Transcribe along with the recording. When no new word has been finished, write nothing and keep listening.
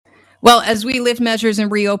Well, as we lift measures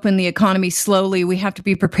and reopen the economy slowly, we have to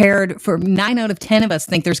be prepared for 9 out of 10 of us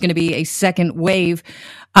think there's going to be a second wave.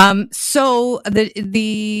 So it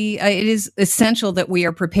is essential that we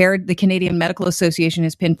are prepared. The Canadian Medical Association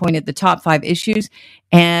has pinpointed the top 5 issues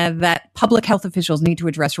and that public health officials need to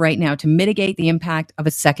address right now to mitigate the impact of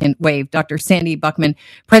a second wave. Dr. Sandy Buckman,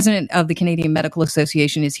 president of the Canadian Medical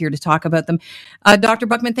Association, is here to talk about them. Dr.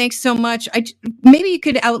 Buckman, thanks so much. Maybe you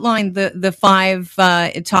could outline the 5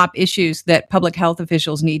 top issues that public health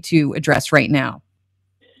officials need to address right now.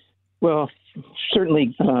 Well,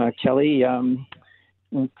 certainly, Kelly.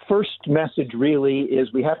 First message really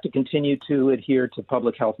is we have to continue to adhere to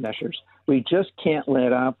public health measures. We just can't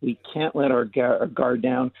let up. We can't let our guard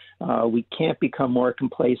down. We can't become more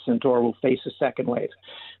complacent or we'll face a second wave.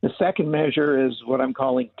 The second measure is what I'm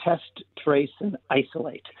calling test, trace, and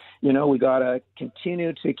isolate. We got to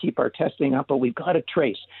continue to keep our testing up, but we've got to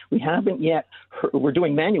trace. We haven't yet we're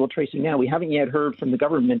doing manual tracing now. We haven't yet heard from the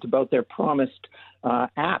government about their promised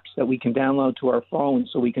apps that we can download to our phones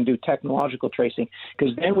so we can do technological tracing,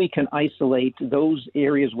 because then we can isolate those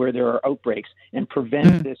areas where there are outbreaks and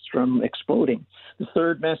prevent this from exploding. The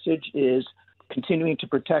third message is continuing to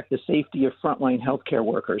protect the safety of frontline healthcare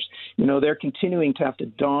workers. They're continuing to have to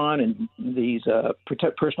don and these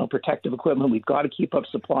personal protective equipment. We've got to keep up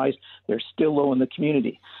supplies. They're still low in the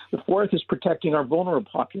community. The fourth is protecting our vulnerable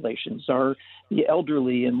populations, the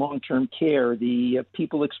elderly in long-term care, the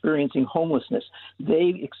people experiencing homelessness.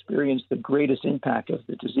 They experience the greatest impact of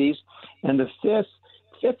the disease. And the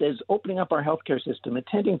fifth is opening up our healthcare system,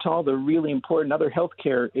 attending to all the really important other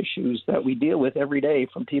healthcare issues that we deal with every day,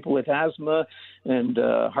 from people with asthma and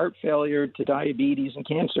heart failure to diabetes and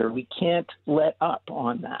cancer. We can't let up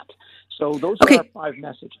on that. So those are our 5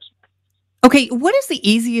 messages. Okay, what is the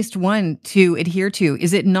easiest one to adhere to?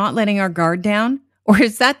 Is it not letting our guard down? Or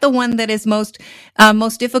is that the one that is most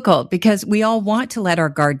difficult? Because we all want to let our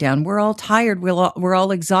guard down. We're all tired. We're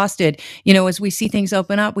all exhausted. As we see things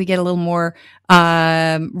open up, we get a little more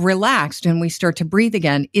relaxed and we start to breathe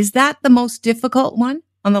again. Is that the most difficult one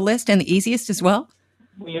on the list and the easiest as well?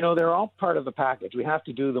 They're all part of the package. We have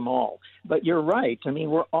to do them all. But you're right.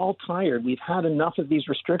 We're all tired. We've had enough of these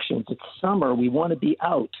restrictions. It's summer. We want to be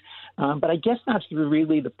out. But I guess that's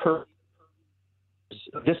really the purpose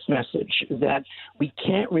of this message, that we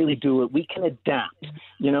can't really do it. We can adapt.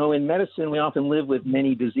 In medicine, we often live with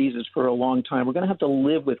many diseases for a long time. We're going to have to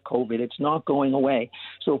live with COVID. It's not going away.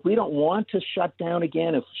 So if we don't want to shut down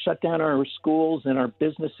again, shut down our schools and our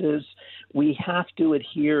businesses, we have to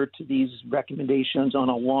adhere to these recommendations on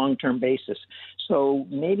a long-term basis. So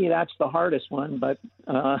maybe that's the hardest one, but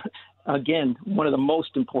again, one of the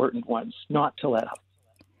most important ones, not to let up.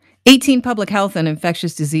 18 public health and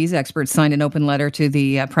infectious disease experts signed an open letter to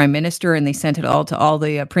the Prime Minister, and they sent it all to all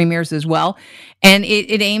the premiers as well. And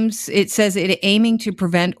it says aiming to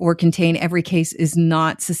prevent or contain every case is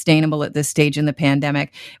not sustainable at this stage in the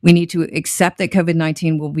pandemic. We need to accept that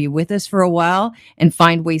COVID-19 will be with us for a while and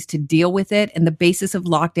find ways to deal with it. And the basis of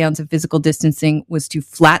lockdowns and physical distancing was to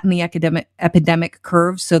flatten the epidemic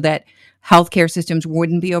curve so that healthcare systems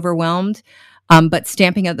wouldn't be overwhelmed. But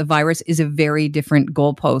stamping out the virus is a very different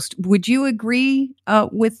goalpost. Would you agree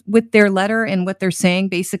with their letter and what they're saying?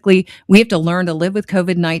 Basically, we have to learn to live with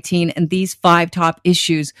COVID-19, and these 5 top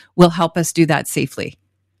issues will help us do that safely.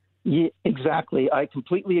 Yeah, exactly. I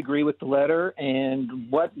completely agree with the letter, and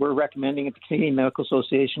what we're recommending at the Canadian Medical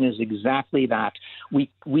Association is exactly that.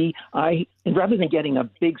 Rather than getting a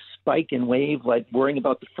big spike in wave, like worrying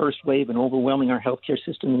about the first wave and overwhelming our healthcare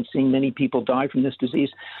system and seeing many people die from this disease,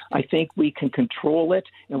 I think we can control it,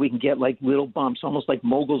 and we can get like little bumps, almost like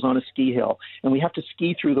moguls on a ski hill. And we have to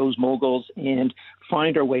ski through those moguls and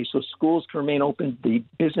find our way so schools can remain open, the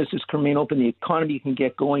businesses can remain open, the economy can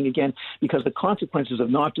get going again, because the consequences of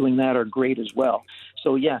not doing that are great as well.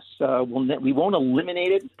 So yes, we won't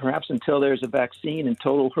eliminate it perhaps until there's a vaccine and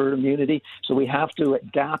total herd immunity. So we have to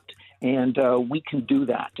adapt, and we can do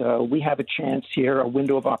that. We have a chance here, a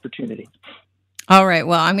window of opportunity. All right.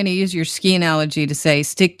 Well, I'm going to use your ski analogy to say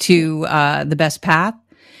stick to the best path.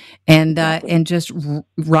 And just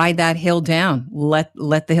ride that hill down. Let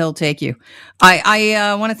the hill take you.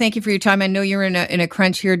 I want to thank you for your time. I know you're in a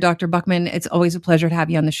crunch here, Dr. Buckman. It's always a pleasure to have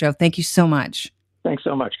you on the show. Thank you so much. Thanks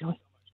so much, Kelly.